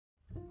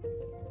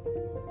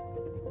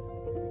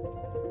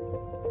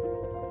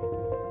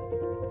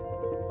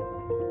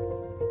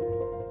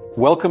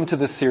Welcome to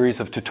this series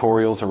of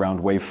tutorials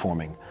around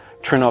waveforming,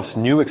 TRINNOV's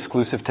new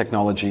exclusive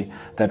technology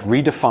that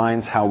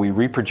redefines how we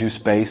reproduce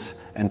bass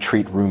and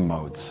treat room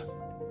modes.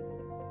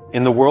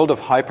 In the world of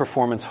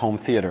high-performance home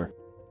theater,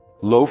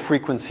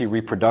 low-frequency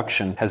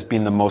reproduction has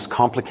been the most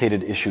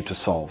complicated issue to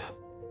solve.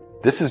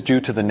 This is due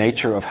to the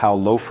nature of how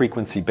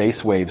low-frequency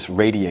bass waves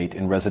radiate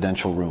in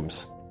residential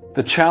rooms.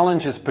 The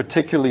challenge is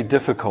particularly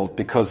difficult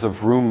because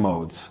of room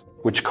modes,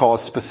 which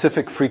cause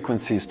specific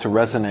frequencies to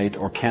resonate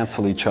or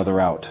cancel each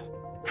other out,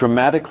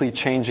 dramatically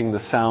changing the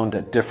sound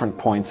at different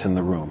points in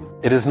the room.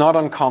 It is not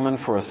uncommon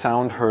for a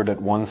sound heard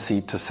at one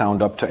seat to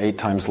sound up to 8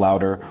 times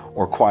louder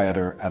or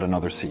quieter at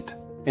another seat.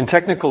 In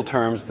technical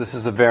terms, this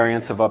is a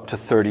variance of up to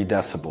 30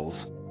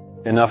 decibels,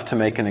 enough to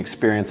make an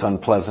experience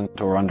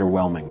unpleasant or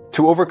underwhelming.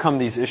 To overcome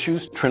these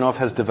issues, TRINNOV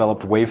has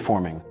developed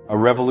waveforming, a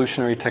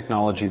revolutionary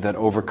technology that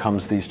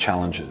overcomes these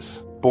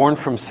challenges. Born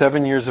from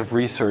 7 years of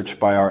research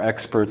by our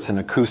experts in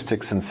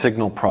acoustics and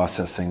signal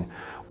processing,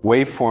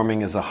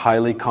 waveforming is a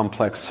highly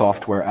complex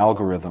software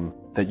algorithm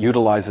that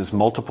utilizes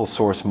multiple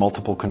source,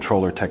 multiple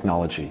controller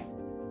technology.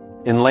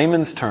 In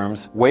layman's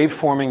terms,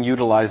 waveforming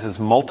utilizes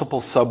multiple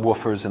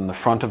subwoofers in the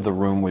front of the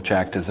room which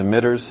act as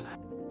emitters,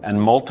 and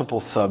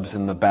multiple subs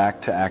in the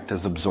back to act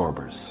as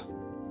absorbers.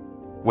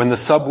 When the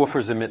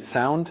subwoofers emit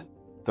sound,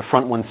 the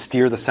front ones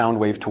steer the sound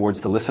wave towards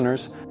the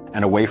listeners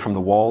and away from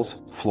the walls,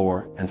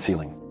 floor, and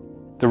ceiling.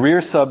 The rear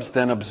subs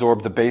then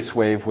absorb the bass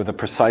wave with a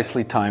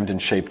precisely timed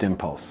and shaped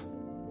impulse.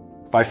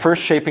 By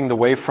first shaping the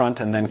wavefront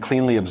and then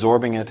cleanly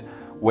absorbing it,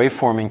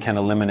 waveforming can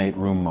eliminate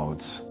room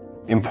modes.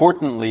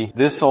 Importantly,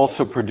 this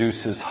also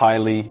produces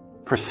highly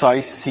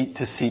precise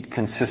seat-to-seat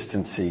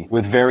consistency,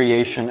 with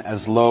variation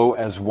as low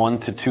as 1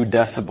 to 2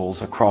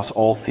 decibels across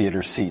all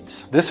theater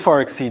seats. This far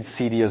exceeds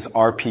CEDIA's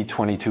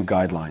RP22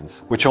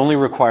 guidelines, which only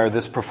require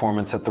this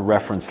performance at the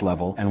reference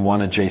level and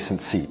one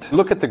adjacent seat.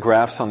 Look at the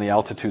graphs on the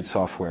altitude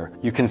software.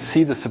 You can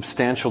see the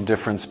substantial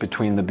difference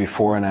between the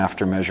before and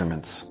after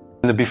measurements.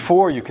 In the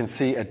before, you can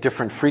see at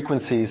different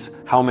frequencies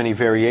how many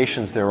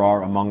variations there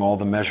are among all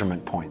the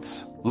measurement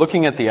points.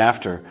 Looking at the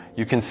after,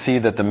 you can see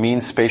that the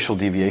mean spatial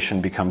deviation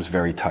becomes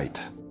very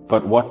tight.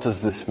 But what does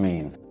this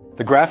mean?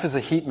 The graph is a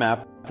heat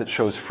map that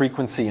shows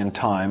frequency and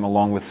time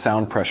along with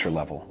sound pressure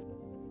level.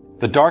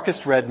 The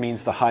darkest red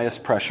means the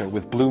highest pressure,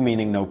 with blue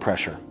meaning no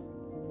pressure.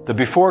 The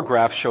before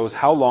graph shows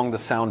how long the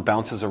sound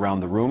bounces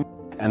around the room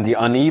and the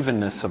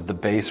unevenness of the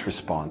bass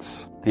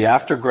response. The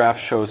after graph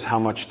shows how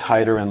much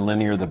tighter and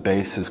linear the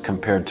bass is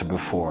compared to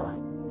before.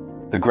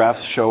 The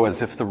graphs show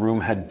as if the room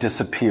had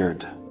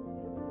disappeared.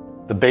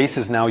 The bass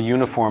is now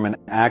uniform and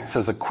acts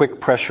as a quick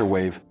pressure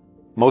wave.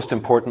 Most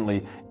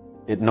importantly,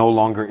 it no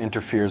longer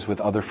interferes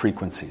with other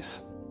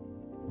frequencies.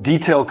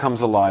 Detail comes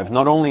alive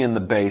not only in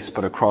the bass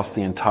but across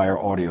the entire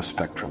audio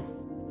spectrum.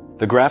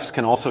 The graphs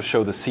can also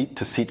show the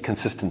seat-to-seat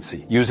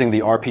consistency using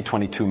the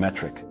RP22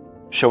 metric,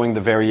 showing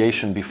the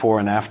variation before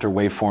and after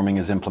waveforming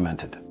is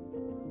implemented.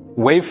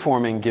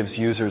 Waveforming gives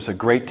users a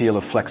great deal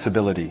of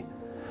flexibility.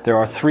 There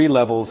are 3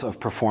 levels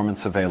of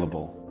performance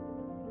available: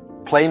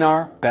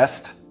 planar,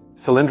 best;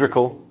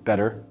 cylindrical,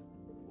 better;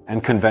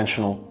 and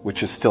conventional,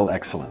 which is still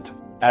excellent.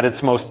 At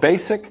its most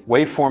basic,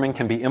 waveforming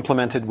can be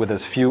implemented with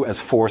as few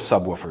as 4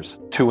 subwoofers,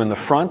 2 in the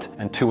front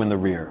and 2 in the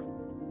rear.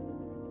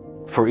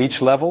 For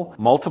each level,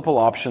 multiple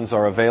options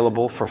are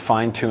available for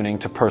fine-tuning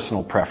to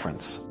personal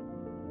preference.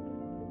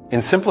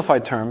 In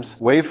simplified terms,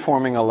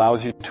 waveforming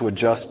allows you to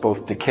adjust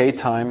both decay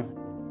time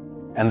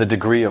and the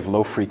degree of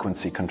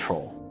low-frequency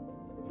control.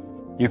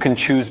 You can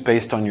choose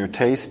based on your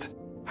taste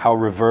how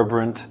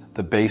reverberant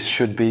the bass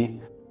should be.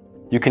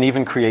 You can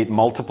even create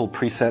multiple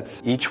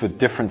presets, each with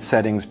different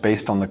settings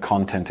based on the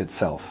content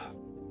itself.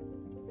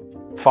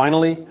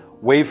 Finally,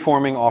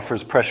 waveforming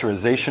offers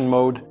pressurization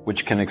mode,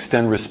 which can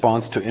extend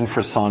response to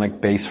infrasonic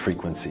bass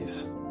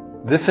frequencies.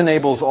 This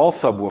enables all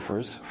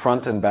subwoofers,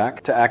 front and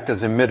back, to act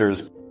as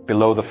emitters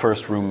below the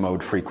first room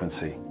mode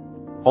frequency.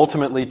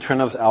 Ultimately,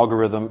 TRINNOV's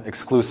algorithm,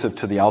 exclusive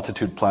to the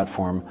Altitude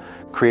platform,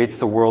 creates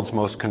the world's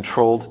most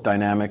controlled,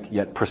 dynamic,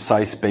 yet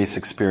precise bass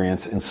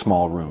experience in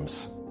small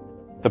rooms.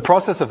 The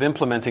process of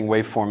implementing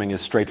waveforming is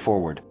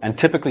straightforward and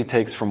typically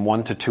takes from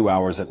 1 to 2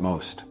 hours at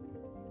most.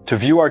 To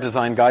view our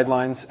design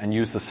guidelines and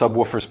use the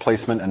subwoofer's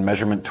placement and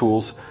measurement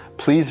tools,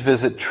 please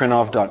visit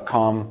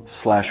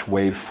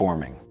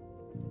trinnov.com/waveforming.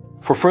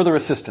 For further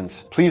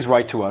assistance, please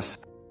write to us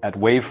at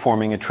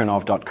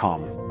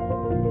waveforming@trinnov.com.